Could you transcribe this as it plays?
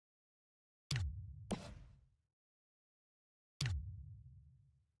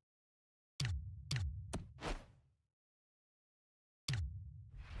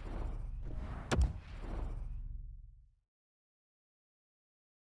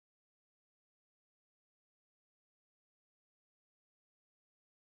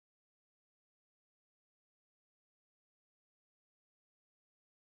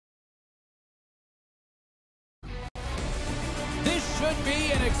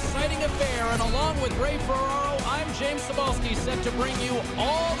be an exciting affair, and along with Ray Ferraro, I'm James Cebulski, set to bring you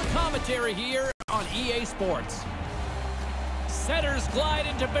all the commentary here on EA Sports. Setters glide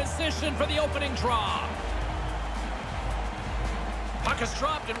into position for the opening draw. Puck is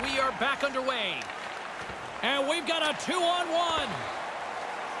dropped, and we are back underway. And we've got a 2-on-1.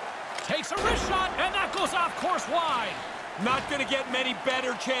 Takes a wrist shot, and that goes off course wide. Not going to get many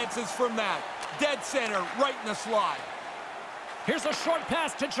better chances from that. Dead center, right in the slot. Here's a short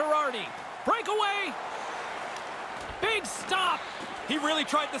pass to Girardi. Breakaway. Big stop. He really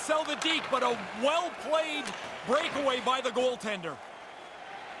tried to sell the deke, but a well-played breakaway by the goaltender.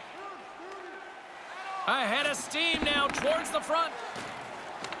 Ahead of steam now towards the front.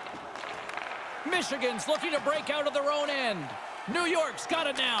 Michigan's looking to break out of their own end. New York's got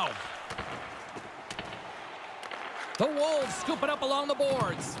it now. The Wolves scoop it up along the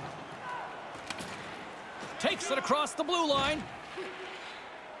boards. Takes it across the blue line.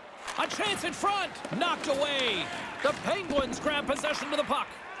 A chance in front. Knocked away. The Penguins grab possession of the puck.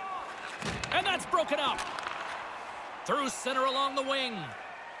 And that's broken up. Through center along the wing.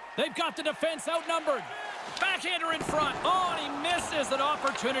 They've got the defense outnumbered. Backhander in front. Oh, and he misses an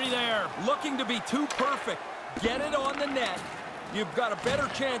opportunity there. Looking to be too perfect. Get it on the net. You've got a better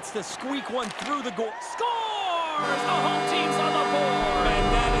chance to squeak one through the goal. Scores! The home team's on the board.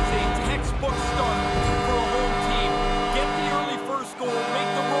 And that is a textbook start for a home team. Get the early first goal.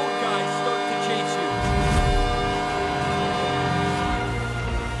 Make the road guys start to chase you.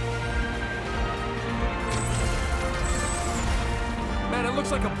 Man, it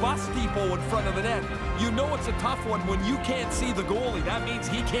looks like a bus depot in front of the net. You know it's a tough one when you can't see the goalie. That means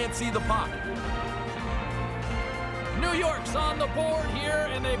he can't see the puck. New York's on the board here,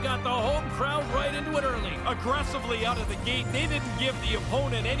 and they've got the home crowd right into it early. Aggressively out of the gate. They didn't give the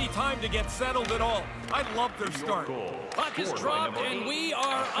opponent any time to get settled at all. I love their start. Puck is dropped, and we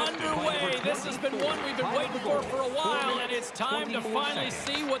are underway. This has been one we've been waiting for a while, and it's time to finally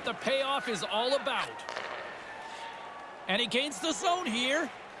see what the payoff is all about. And he gains the zone here.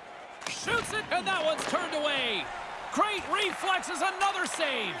 Shoots it, and that one's turned away. Great reflexes, another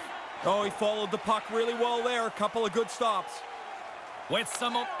save. Oh, he followed the puck really well there. A couple of good stops. With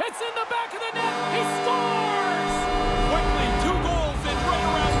some... It's in the back of the net. He scores! Quickly, 2 goals in right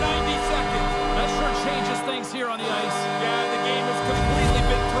around 90 seconds. That sure changes things here on the ice. Yeah, the game has completely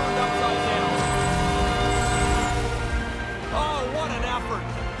been turned upside down. Oh, what an effort.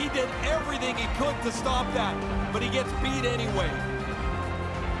 He did everything he could to stop that, but he gets beat anyway.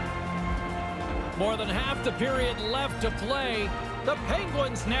 More than half the period left to play. The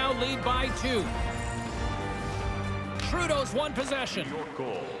Penguins now lead by 2. Trudeau's won possession.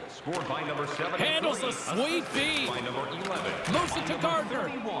 Goal scored by number 7. Handles a sweet feed. By number 11. Moves it to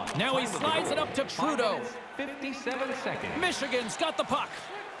Gardner. Now he slides it up to Trudeau. 57 seconds. Michigan's got the puck.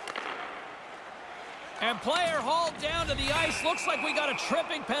 And player hauled down to the ice. Looks like we got a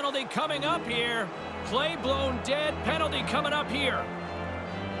tripping penalty coming up here. Play blown dead. Penalty coming up here.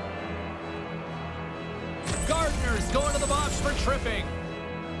 Gardner's going to the box for tripping.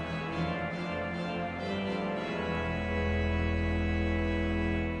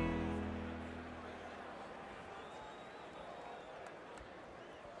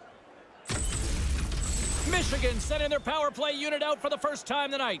 Michigan sending their power play unit out for the first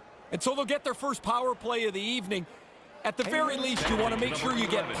time tonight. And so they'll get their first power play of the evening. At the very least, you want to make sure you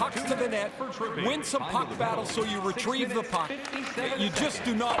get pucks to the net, win some puck battles so you retrieve the puck. You just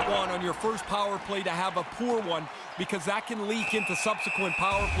do not want on your first power play to have a poor one, because that can leak into subsequent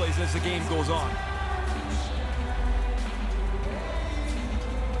power plays as the game goes on.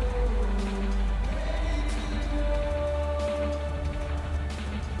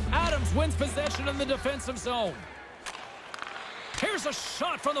 Adams wins possession in the defensive zone. Here's a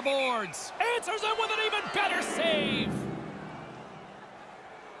shot from the boards. Answers it with an even better save.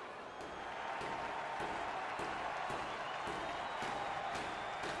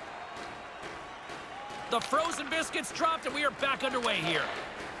 The frozen biscuits dropped, and we are back underway here.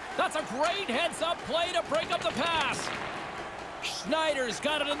 That's a great heads-up play to break up the pass. Schneider's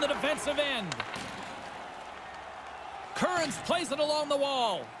got it in the defensive end. Kearns plays it along the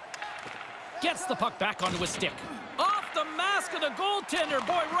wall. Gets the puck back onto his stick. Off the mask of the goaltender.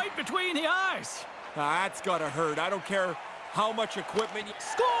 Boy, right between the eyes. That's gotta hurt. I don't care how much equipment you...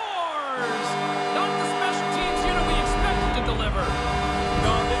 Scores! Not the special teams unit we expected to deliver.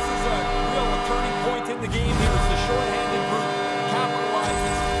 No, this is a real turning point in the game here as the shorthanded group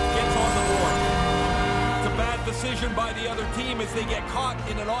capitalizes, gets on the board. It's a bad decision by the other team as they get caught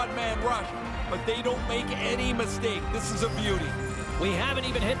in an odd man rush, but they don't make any mistake. This is a beauty. We haven't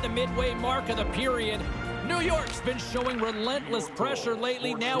even hit the midway mark of the period, New York's been showing relentless pressure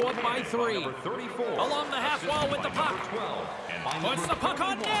lately, now up by 3. Along the half wall with the puck. Puts the puck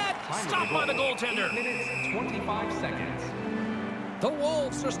on net. Stopped by the goaltender. 8 minutes, 25 seconds. The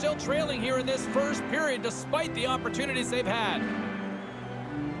Wolves are still trailing here in this first period despite the opportunities they've had.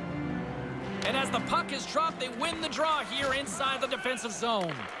 And as the puck is dropped, they win the draw here inside the defensive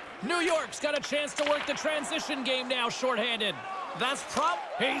zone. New York's got a chance to work the transition game now shorthanded. That's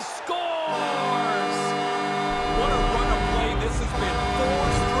he scores! What a run of play. This has been 4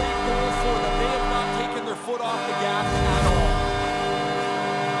 straight goals for them. They have not taken their foot off the gas at all.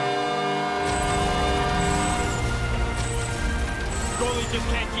 Goalie just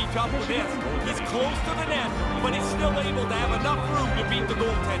can't keep up with this. He's close to the net, but he's still able to have enough room to beat the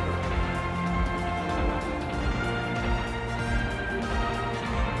goaltender.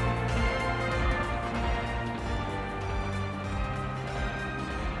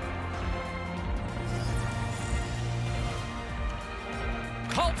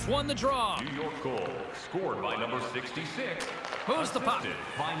 Won the draw. New York goal scored by number 66. Moves the puck.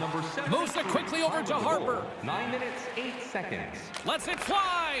 By number 7. Moves it quickly over to Harper. 9 minutes, 8 seconds. Lets it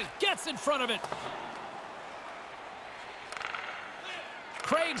fly. Gets in front of it.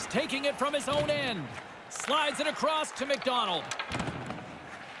 Craig's taking it from his own end. Slides it across to McDonald.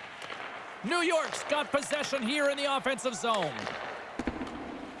 New York's got possession here in the offensive zone.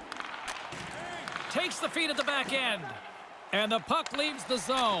 Takes the feed at the back end. And the puck leaves the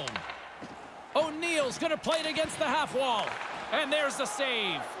zone. O'Neill's going to play it against the half wall. And there's the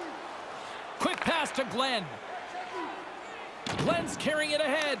save. Quick pass to Glenn. Glenn's carrying it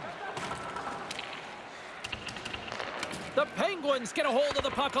ahead. The Penguins get a hold of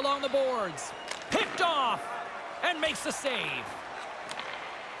the puck along the boards. Picked off. And makes the save.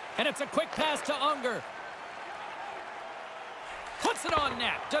 And it's a quick pass to Unger. Puts it on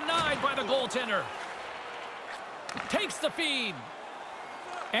net. Denied by the goaltender. Takes the feed.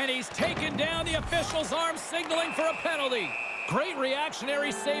 And he's taken down. The official's arm signaling for a penalty. Great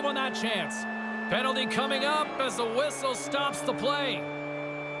reactionary save on that chance. Penalty coming up as the whistle stops the play.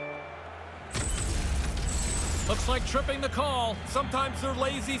 Looks like tripping the call. Sometimes they're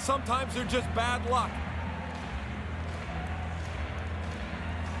lazy, sometimes they're just bad luck.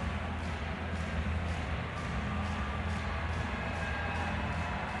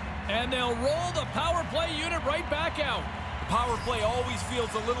 And they'll roll the power play unit right back out. The power play always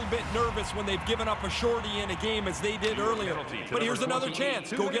feels a little bit nervous when they've given up a shorty in a game as they did earlier. But here's another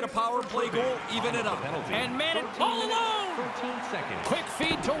chance. Go get a power play goal, even it up. And man it all alone. 13 seconds. Quick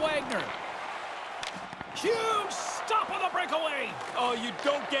feed to Wagner. Huge stop on the breakaway. Oh, you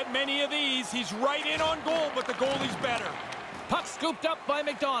don't get many of these. He's right in on goal, but the goalie's better. Puck scooped up by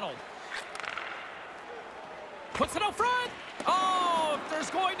McDonald. Puts it out front. Oh, if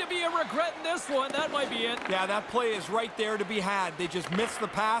there's going to be a regret in this one, that might be it. Yeah, that play is right there to be had. They just missed the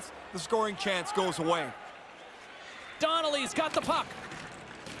pass. The scoring chance goes away. Donnelly's got the puck.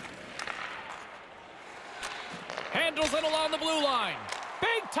 Handles it along the blue line.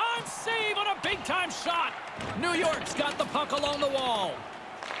 Big-time save on a big-time shot. New York's got the puck along the wall.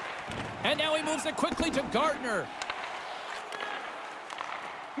 And now he moves it quickly to Gardner.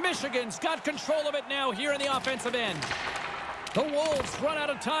 Michigan's got control of it now here in the offensive end. The Wolves run out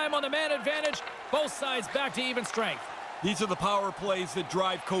of time on the man advantage. Both sides back to even strength. These are the power plays that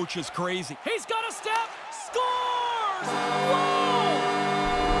drive coaches crazy. He's got a step. Scores! Whoa!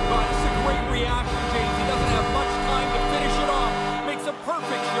 Oh, this is a great reaction, James. He doesn't have much time to finish it off. Makes a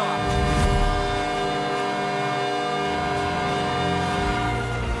perfect shot.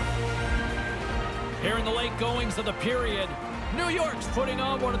 Here in the late goings of the period, New York's putting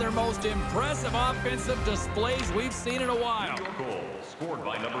on one of their most impressive offensive displays we've seen in a while. New York goal scored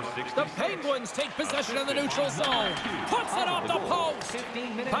by number 66. The Penguins take possession in the neutral zone. Puts it off the post.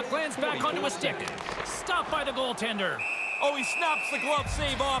 Puck lands back onto a stick. Stopped by the goaltender. Oh, he snaps the glove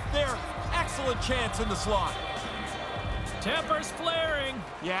save off there. Excellent chance in the slot. Tempers flaring.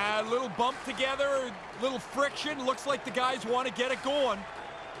 Yeah, a little bump together, a little friction. Looks like the guys want to get it going.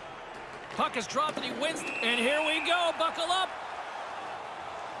 Puck is dropped and he wins. And here we go. Buckle up.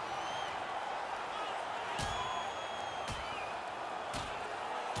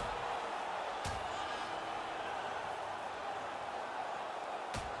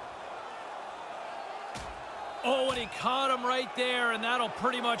 Oh, and he caught him right there, and that'll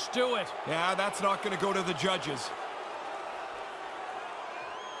pretty much do it. Yeah, that's not going to go to the judges.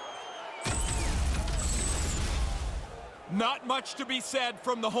 Not much to be said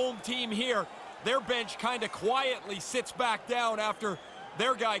from the home team here. Their bench kind of quietly sits back down after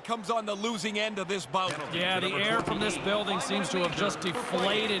Their guy comes on the losing end of this bout. Yeah, the air from this building seems to have just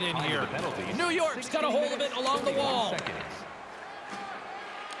deflated in here. New York's got a hold of it along the wall.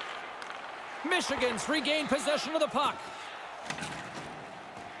 Michigan's regained possession of the puck.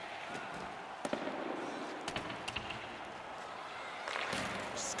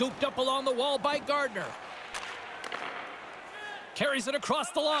 Scooped up along the wall by Gardner. Carries it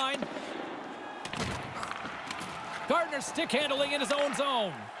across the line. Gardner stick handling in his own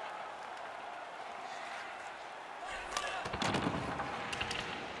zone.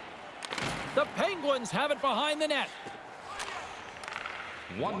 The Penguins have it behind the net.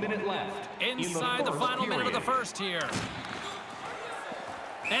 1 minute left. Inside the final minute of the first here.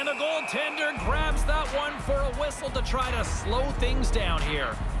 And the goaltender grabs that one for a whistle to try to slow things down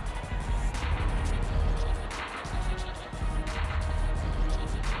here.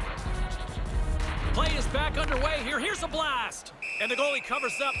 Play is back underway here. Here's a blast. And the goalie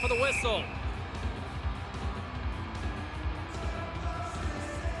covers up for the whistle.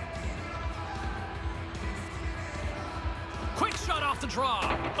 Quick shot off the draw.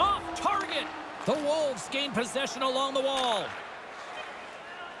 Off target. The Wolves gain possession along the wall.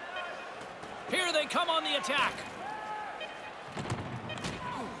 Here they come on the attack.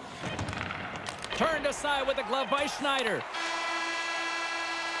 Turned aside with the glove by Schneider.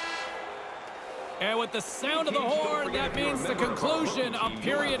 And with the sound of the horn, that means the conclusion of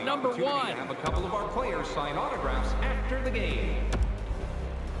period number 1. Have a couple of our players sign autographs after the game.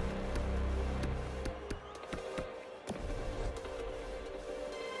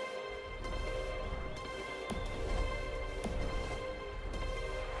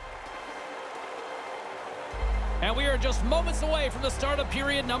 And we are just moments away from the start of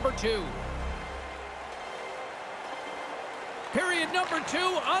period number 2. Period number 2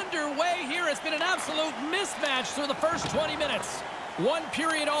 underway here. It's been an absolute mismatch through the first 20 minutes. One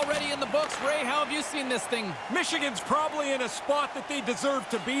period already in the books. Ray, how have you seen this thing? Michigan's probably in a spot that they deserve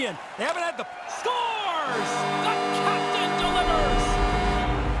to be in. They haven't had the... Scores! The captain delivers!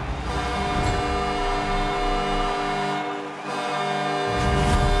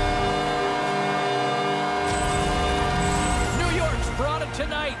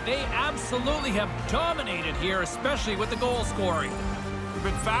 Tonight, they absolutely have dominated here, especially with the goal scoring. They've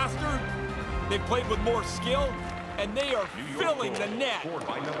been faster, they've played with more skill, and they are filling the net.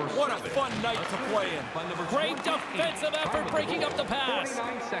 What a fun night to play in. Great defensive effort breaking up the pass.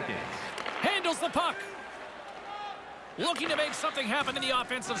 49 seconds. Handles the puck. Looking to make something happen in the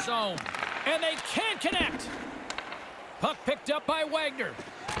offensive zone. And they can't connect. Puck picked up by Wagner.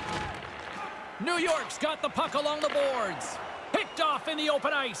 New York's got the puck along the boards. Picked off in the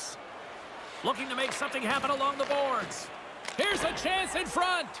open ice. Looking to make something happen along the boards. Here's a chance in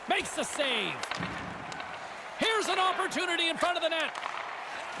front. Makes the save. Here's an opportunity in front of the net.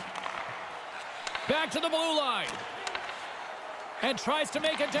 Back to the blue line. And tries to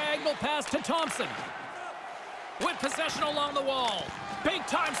make a diagonal pass to Thompson. With possession along the wall. Big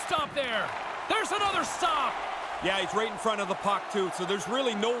time stop there. There's another stop. Yeah, he's right in front of the puck, too, so there's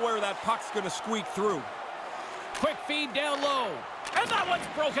really nowhere that puck's going to squeak through. Quick feed down low. And that one's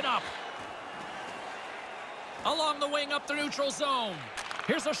broken up. Along the wing up the neutral zone.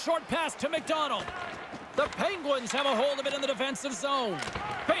 Here's a short pass to McDonald. The Penguins have a hold of it in the defensive zone.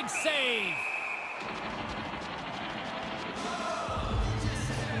 Big save.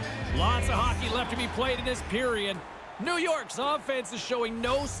 Lots of hockey left to be played in this period. New York's offense is showing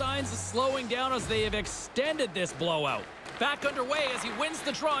no signs of slowing down as they have extended this blowout. Back underway as he wins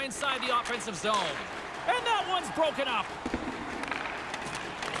the draw inside the offensive zone. And that one's broken up.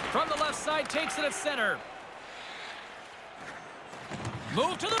 From the left side, takes it at center.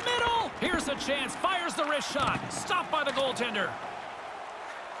 Move to the middle. Here's a chance. Fires the wrist shot. Stopped by the goaltender.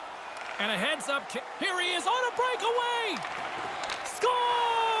 And a heads-up kick. Here he is on a breakaway. Scores!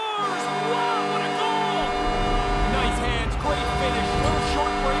 Wow, what a goal! Nice hands, great finish. Little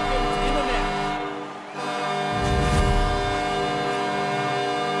short break and in the net.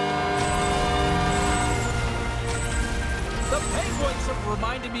 The Penguins have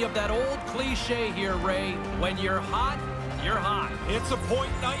reminded me of that old cliche here, Ray. When you're hot, you're hot. It's a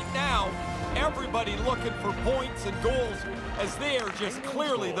point night now. Everybody looking for points and goals as they are just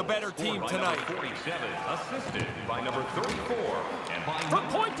clearly the better team tonight. 47, assisted by number 34. And by From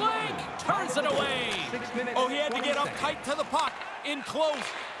point blank, turns it away. 6 minutes, Oh, he had to get up 20 tight to the puck. In close,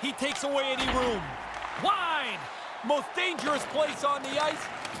 he takes away any room. Wide. Most dangerous place on the ice,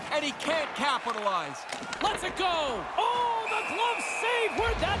 and he can't capitalize. Let's it go. Oh, the glove save.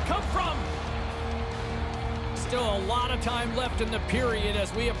 Where'd that come from? Still a lot of time left in the period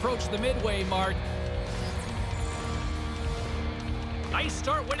as we approach the midway mark. Nice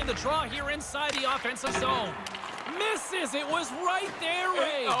start winning the draw here inside the offensive zone. Misses. It was right there,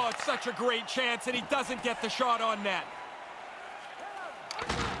 Ray. Oh, it's such a great chance, and he doesn't get the shot on net.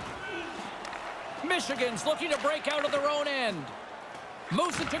 Michigan's looking to break out of their own end.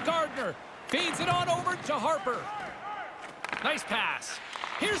 Moves it to Gardner. Feeds it on over to Harper. Nice pass.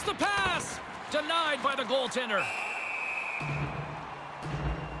 Here's the pass. Denied by the goaltender.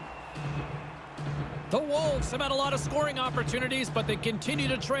 The Wolves have had a lot of scoring opportunities, but they continue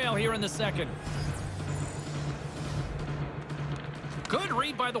to trail here in the second. Good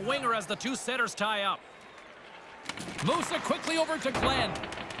read by the winger as the two setters tie up. Moves it quickly over to Glenn.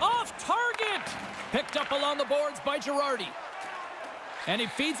 Off target! Picked up along the boards by Girardi. And he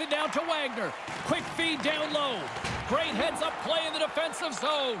feeds it down to Wagner. Quick feed down low. Great heads-up play in the defensive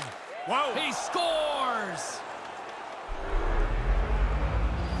zone. Wow. He scores!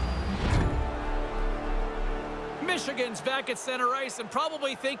 Michigan's back at center ice and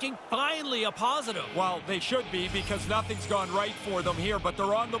probably thinking, finally, a positive. Well, they should be because nothing's gone right for them here, but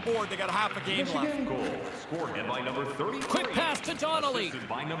they're on the board. They got half a game left. Goal scored by number 33. Quick pass to Donnelly. Assisted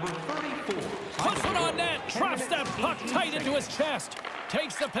by number 34. Puts it on net. Traps that puck tight into his chest.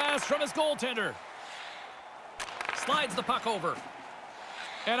 Takes the pass from his goaltender. Slides the puck over.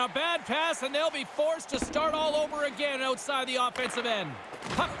 And a bad pass, and they'll be forced to start all over again outside the offensive end.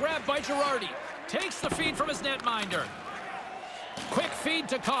 Puck grabbed by Girardi. Takes the feed from his netminder. Quick feed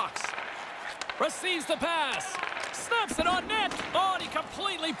to Cox. Receives the pass. Snaps it on net. Oh, and he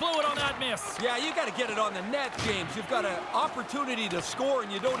completely blew it on that miss. Yeah, you got to get it on the net, James. You've got an opportunity to score,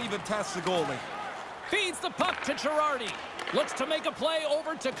 and you don't even test the goalie. Feeds the puck to Girardi. Looks to make a play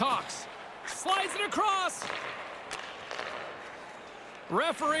over to Cox. Slides it across.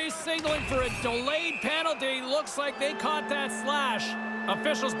 Referee signaling for a delayed penalty. Looks like they caught that slash.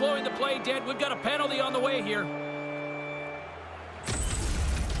 Officials blowing the play dead. We've got a penalty on the way here.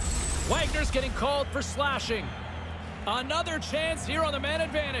 Wagner's getting called for slashing. Another chance here on the man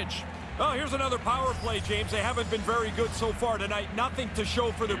advantage. Oh, here's another power play, James. They haven't been very good so far tonight. Nothing to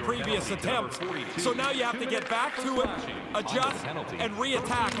show for their previous attempts. So now you have to get back to it, adjust, and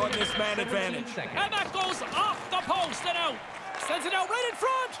re-attack on this man advantage. And that goes off the post and out. Sends it out right in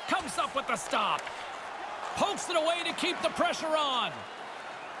front. Comes up with the stop. Pokes it away to keep the pressure on.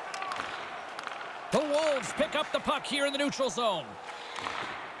 The Wolves pick up the puck here in the neutral zone.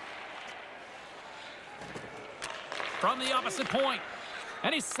 From the opposite point.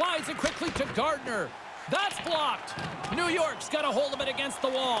 And he slides it quickly to Gardner. That's blocked. New York's got a hold of it against the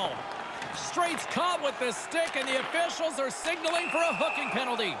wall. Straight's caught with the stick, and the officials are signaling for a hooking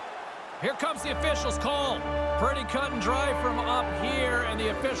penalty. Here comes the officials' call. Pretty cut and dry from up here, and the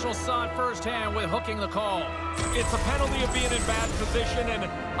officials saw it firsthand with hooking the call. It's a penalty of being in bad position, and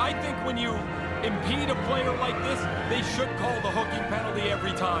I think when you impede a player like this, they should call the hooking penalty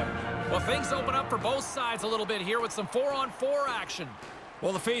every time. Well, things open up for both sides a little bit here with some 4-on-4 action.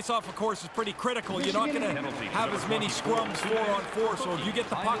 Well, the face-off, of course, is pretty critical. You're not going to have as many scrums 4-on-4, so if you get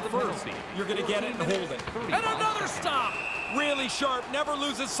the puck first, you're going to get it and hold it. And another stop! Really sharp, never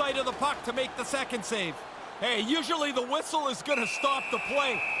loses sight of the puck to make the second save. Hey, usually the whistle is going to stop the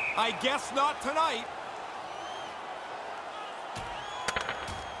play. I guess not tonight.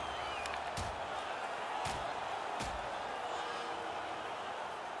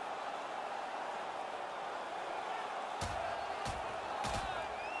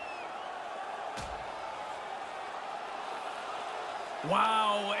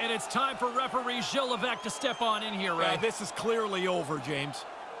 Wow, and it's time for referee Gilles Levesque to step on in here, Ray. Yeah, this is clearly over, James.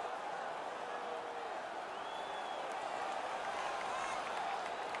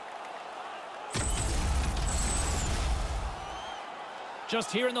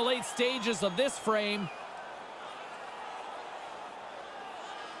 Just here in the late stages of this frame.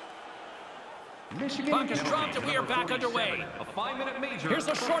 Puck is dropped and we are back underway. A 5-minute major. Here's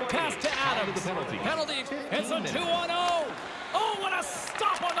a short pass to Adams. Penalty. It's a 2-on-0. Oh, what a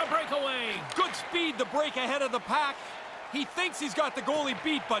stop on the breakaway. Good speed to break ahead of the pack. He thinks he's got the goalie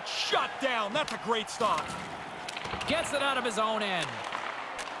beat, but shut down. That's a great stop. Gets it out of his own end.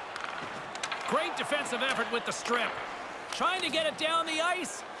 Great defensive effort with the strip. Trying to get it down the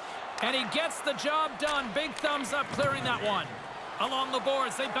ice. And he gets the job done. Big thumbs up clearing that one. Along the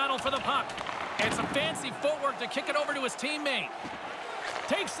boards, they battle for the puck. And some fancy footwork to kick it over to his teammate.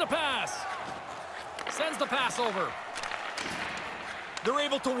 Takes the pass. Sends the pass over. They're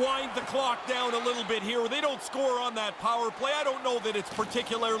able to wind the clock down a little bit here. They don't score on that power play. I don't know that it's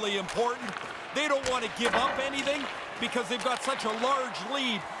particularly important. They don't want to give up anything because they've got such a large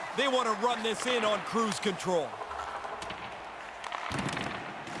lead. They want to run this in on cruise control.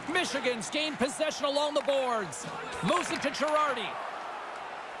 Michigan's gained possession along the boards. Moves it to Girardi.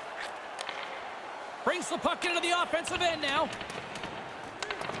 Brings the puck into the offensive end now.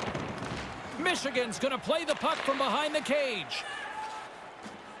 Michigan's going to play the puck from behind the cage.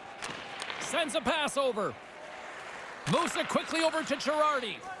 Sends a pass over. Moves it quickly over to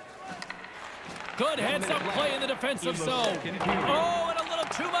Girardi. Good heads-up play in the defensive zone. Oh, and a little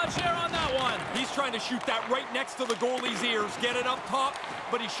too much air on that one. He's trying to shoot that right next to the goalie's ears. Get it up top,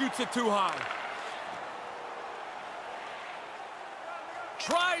 but he shoots it too high.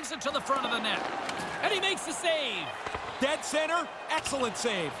 Drives it to the front of the net. And he makes the save. Dead center, excellent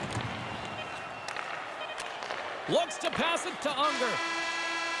save. Looks to pass it to Unger.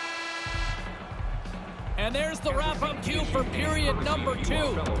 And there's the wrap-up cue for period number 2.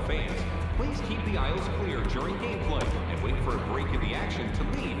 Fans, please keep the aisles clear during gameplay and wait for a break in the action to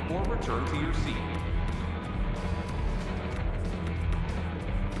leave or return to your seat.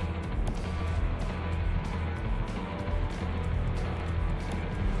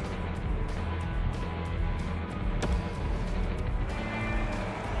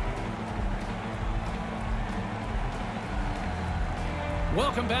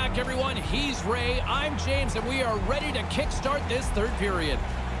 Welcome back, everyone. He's Ray, I'm James, and we are ready to kickstart this third period.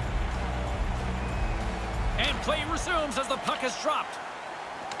 And play resumes as the puck is dropped.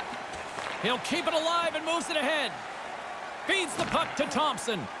 He'll keep it alive and moves it ahead. Feeds the puck to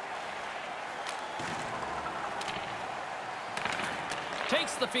Thompson.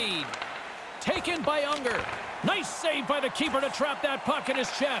 Takes the feed. Taken by Unger. Nice save by the keeper to trap that puck in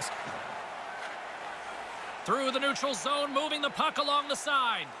his chest. Through the neutral zone, moving the puck along the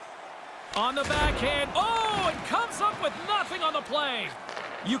side. On the backhand. Oh, and comes up with nothing on the play.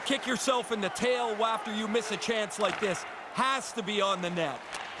 You kick yourself in the tail after you miss a chance like this. Has to be on the net.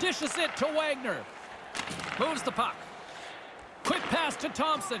 Dishes it to Wagner. Moves the puck. Quick pass to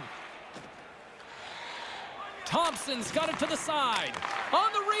Thompson. Thompson's got it to the side.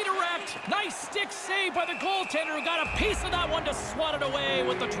 On the redirect. Nice stick save by the goaltender who got a piece of that one to swat it away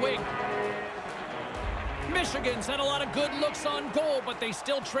with the twig. Michigan's had a lot of good looks on goal, but they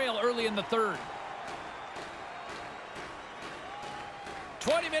still trail early in the third.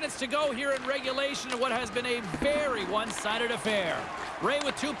 20 minutes to go here in regulation in what has been a very one-sided affair. Ray,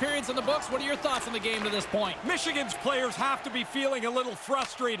 with 2 periods in the books, what are your thoughts on the game to this point? Michigan's players have to be feeling a little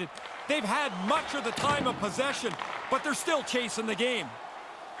frustrated. They've had much of the time of possession, but they're still chasing the game.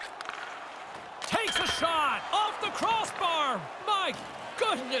 Takes a shot off the crossbar. My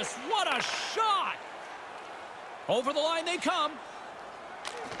goodness, what a shot! Over the line they come.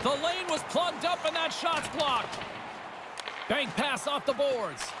 The lane was plugged up and that shot's blocked. Bank pass off the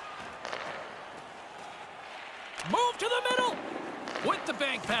boards. Move to the middle with the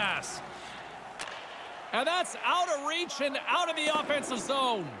bank pass. And that's out of reach and out of the offensive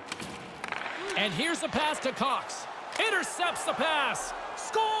zone. And here's the pass to Cox. Intercepts the pass.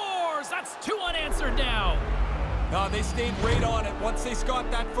 Scores! That's 2 unanswered now. They stayed right on it. Once they got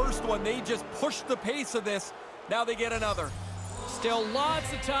that first one, they just pushed the pace of this. Now they get another. Still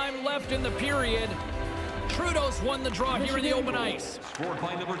lots of time left in the period. Trudeau's won the draw here in the open ice. Scored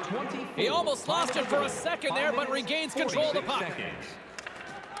by number 24. He almost lost it for a second there, but regains control of the puck.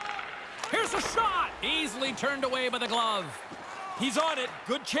 Here's a shot! Easily turned away by the glove. He's on it.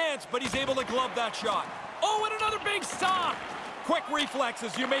 Good chance, but he's able to glove that shot. Oh, and another big stop! Quick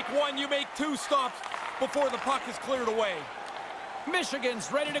reflexes. You make 1, you make 2 stops before the puck is cleared away.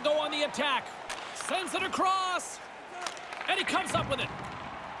 Michigan's ready to go on the attack. Sends it across, and he comes up with it.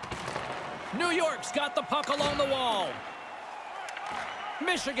 New York's got the puck along the wall.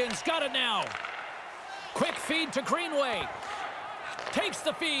 Michigan's got it now. Quick feed to Greenway. Takes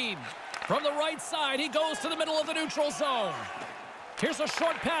the feed. From the right side, he goes to the middle of the neutral zone. Here's a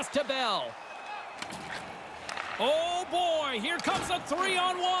short pass to Bell. Oh, boy, here comes a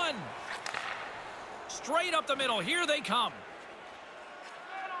 3-on-1. Straight up the middle, here they come.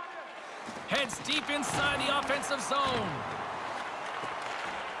 Heads deep inside the offensive zone.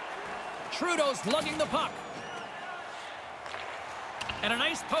 Trudeau's lugging the puck. And a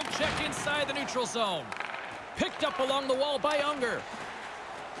nice poke check inside the neutral zone. Picked up along the wall by Unger.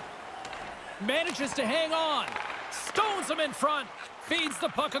 Manages to hang on. Stones him in front. Feeds the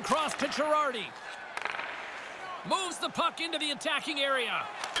puck across to Girardi. Moves the puck into the attacking area.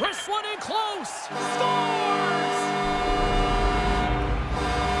 Wrists one in close. Scores!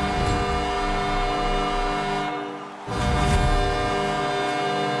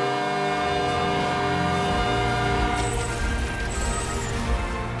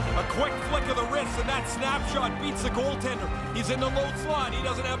 Quick flick of the wrist, and that snapshot beats the goaltender. He's in the low slot. He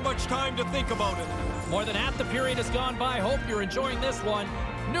doesn't have much time to think about it. More than half the period has gone by. Hope you're enjoying this one.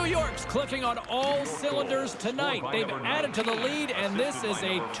 New York's clicking on all cylinders tonight. They've added to the lead, and this is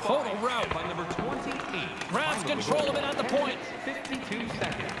a total rout. By number 28. Grabs control of it at the point. 52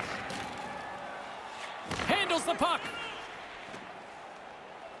 seconds. Handles the puck.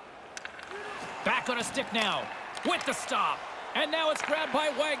 Back on a stick now. With the stop. And now it's grabbed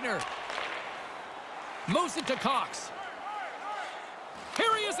by Wagner. Moves it to Cox.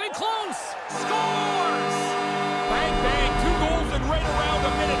 Here he is in close. Scores! Bang, bang. 2 goals in right around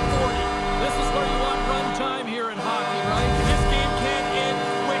a minute 40. This is where you want run time here in hockey, right? This game can't end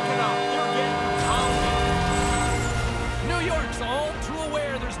quick enough. They're getting pounded. New York's all too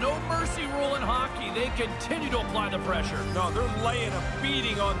aware there's no mercy rule in hockey. They continue to apply the pressure. No, they're laying a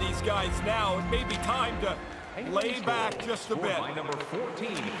beating on these guys now. It may be time to lay back just a bit. By number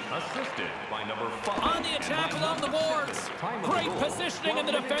 14, assisted by number 5. On the attack along the boards. Great positioning in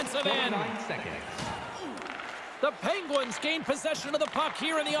the defensive end. The Penguins gain possession of the puck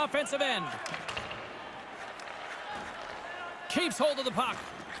here in the offensive end. Keeps hold of the puck.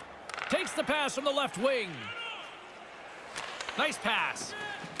 Takes the pass from the left wing. Nice pass.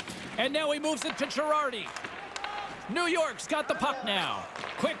 And now he moves it to Girardi. New York's got the puck now.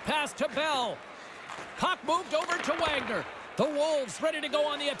 Quick pass to Bell. Puck moved over to Wagner. The Wolves ready to go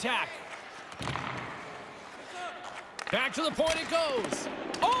on the attack. Back to the point it goes.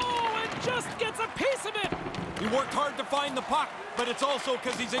 Oh, and just gets a piece of it. He worked hard to find the puck, but it's also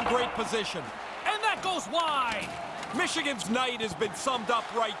because he's in great position. And that goes wide. Michigan's night has been summed up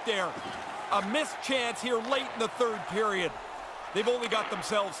right there. A missed chance here late in the 3rd period. They've only got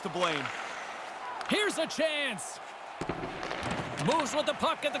themselves to blame. Here's a chance. Moves with the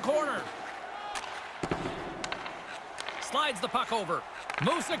puck at the corner. Slides the puck over.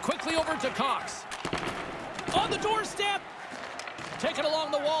 Moves it quickly over to Cox. On the doorstep. Taken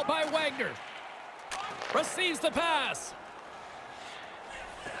along the wall by Wagner. Receives the pass.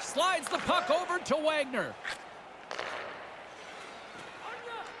 Slides the puck over to Wagner.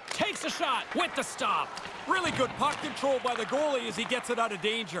 Takes a shot with the stop. Really good puck control by the goalie as he gets it out of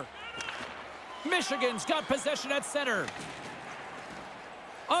danger. Michigan's got possession at center.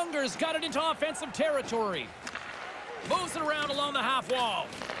 Unger's got it into offensive territory. Moves it around along the half wall.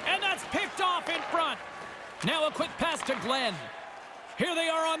 And that's picked off in front. Now a quick pass to Glenn. Here they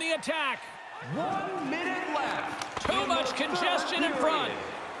are on the attack. 1 minute left. Too much congestion in front.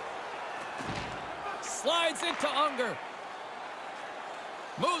 Slides it to Unger.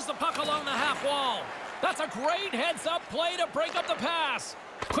 Moves the puck along the half wall. That's a great heads-up play to break up the pass.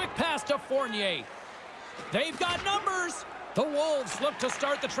 Quick pass to Fournier. They've got numbers. The Wolves look to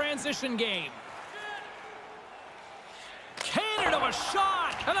start the transition game. Cannon of a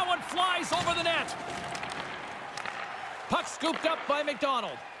shot, and that one flies over the net. Puck scooped up by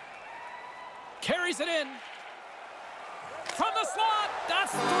McDonald. Carries it in. From the slot,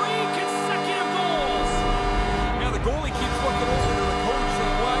 that's 3 consecutive goals. Now the goalie keeps looking over to the coach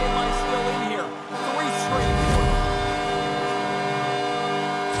saying, why am I still in here? 3 straight.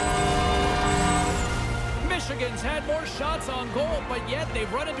 Michigan's had more shots on goal, but yet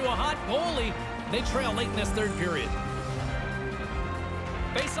they've run into a hot goalie. They trail late in this 3rd period.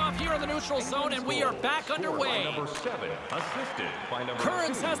 Face off here in the neutral zone, and we are back underway. Number 7, assisted by number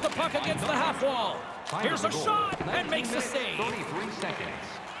Kearns 2. has the puck against the half wall. Here's a shot and makes the save. 33 seconds.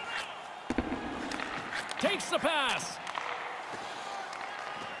 Takes the pass.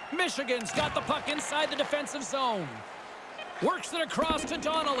 Michigan's got the puck inside the defensive zone. Works it across to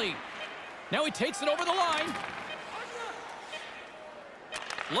Donnelly. Now he takes it over the line.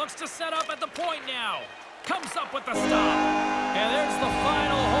 Looks to set up at the point now. Comes up with the stop. And there's the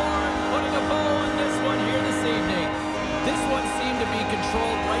final horn, putting a bow on this one here this evening. This one seemed to be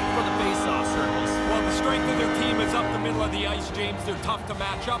controlled right for the face-off circles. Well, the strength of their team is up the middle of the ice, James. They're tough to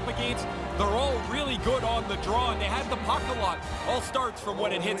match up against. They're all really good on the draw, and they had the puck a lot. All starts from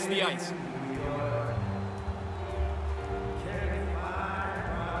when it hits the ice.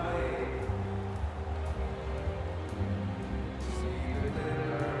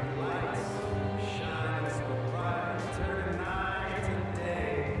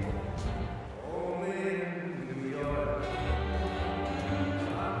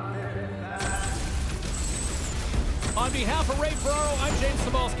 On behalf of Ray Ferraro, I'm James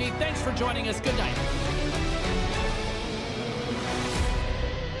Cebulski. Thanks for joining us. Good night.